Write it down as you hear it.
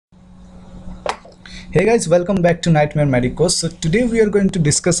Hey guys, welcome back to Nightmare Medicos. So today we are going to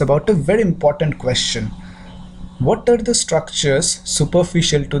discuss about a very important question. What are the structures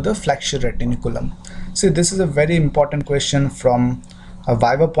superficial to the flexor retinaculum? See, this is a very important question from a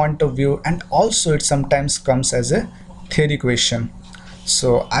viva point of view, and also it sometimes comes as a theory question.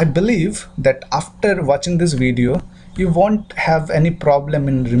 So I believe that after watching this video, you won't have any problem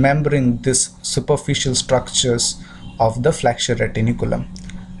in remembering these superficial structures of the flexor retinaculum.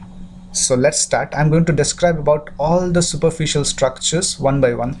 So let's start. I'm going to describe about all the superficial structures one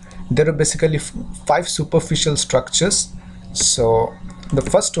by one. There are basically five superficial structures. So the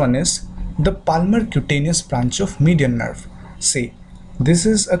first one is the palmar cutaneous branch of median nerve. See, this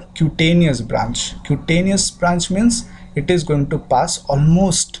is a cutaneous branch. Cutaneous branch means it is going to pass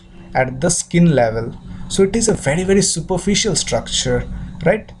almost at the skin level. So it is a very superficial structure,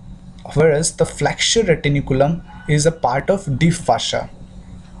 right? Whereas the flexor retinaculum is a part of deep fascia.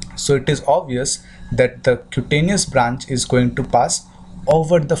 So it is obvious that the cutaneous branch is going to pass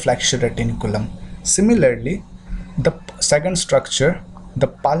over the flexor retinaculum. Similarly, the second structure, the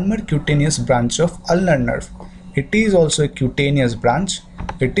palmar cutaneous branch of ulnar nerve, it is also a cutaneous branch.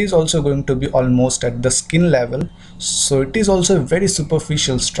 It is also going to be almost at the skin level. So it is also a very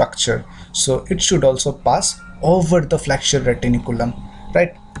superficial structure. So it should also pass over the flexor retinaculum,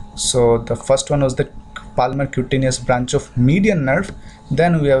 right? So the first one was the palmar cutaneous branch of median nerve.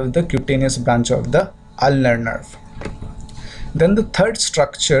 Then we have the cutaneous branch of the ulnar nerve. Then the third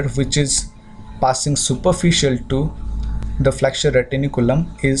structure, which is passing superficial to the flexor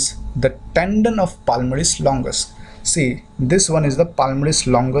retinaculum, is the tendon of palmaris longus. See, this one is the palmaris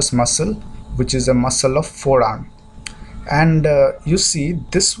longus muscle, which is a muscle of forearm. And you see,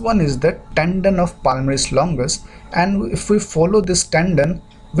 this one is the tendon of palmaris longus. And if we follow this tendon,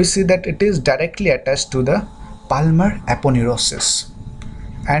 we see that it is directly attached to the palmar aponeurosis.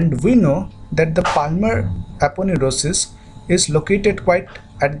 And we know that the palmar aponeurosis is located quite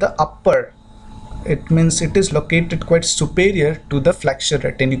at the upper. It means it is located quite superior to the flexor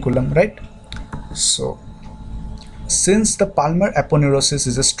retinaculum, right? So since the palmar aponeurosis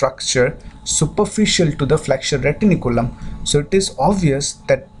is a structure superficial to the flexor retinaculum, so it is obvious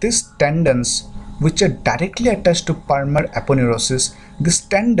that these tendons which are directly attached to palmar aponeurosis, these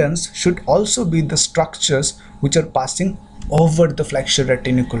tendons should also be the structures which are passing over the flexor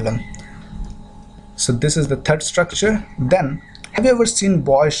retinaculum. So this is the third structure. Then have you ever seen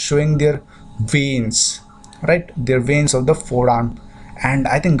boys showing their veins, right? Their veins of the forearm, and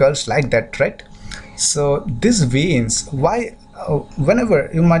I think girls like that, right? So these veins, why whenever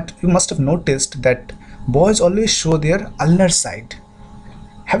you must have noticed that boys always show their ulnar side.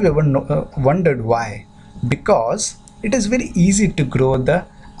 Have you ever wondered why? Because it is very easy to grow the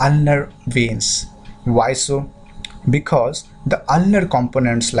ulnar veins. Why so? Because the ulnar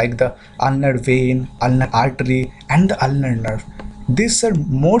components like the ulnar vein, ulnar artery and the ulnar nerve, these are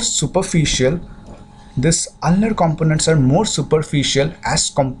more superficial. These ulnar components are more superficial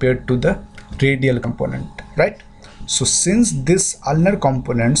as compared to the radial component, right? So since these ulnar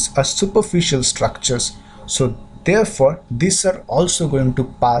components are superficial structures, so therefore these are also going to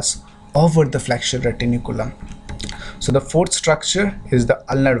pass over the flexor retinaculum. So the fourth structure is the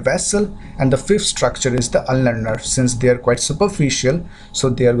ulnar vessel, and the fifth structure is the ulnar nerve. Since they are quite superficial, so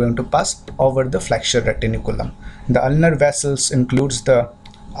they are going to pass over the flexor retinaculum. The ulnar vessels includes the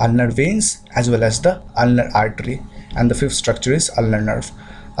ulnar veins as well as the ulnar artery, and the fifth structure is ulnar nerve.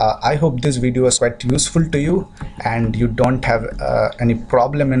 I hope this video was quite useful to you and you don't have any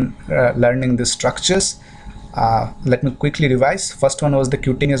problem in learning these structures. Let me quickly revise. First one was the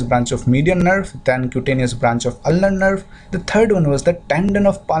cutaneous branch of median nerve, then cutaneous branch of ulnar nerve. The third one was the tendon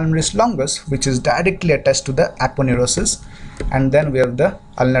of palmaris longus, which is directly attached to the aponeurosis. And then we have the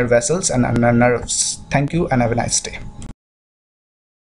ulnar vessels and ulnar nerves. Thank you and have a nice day.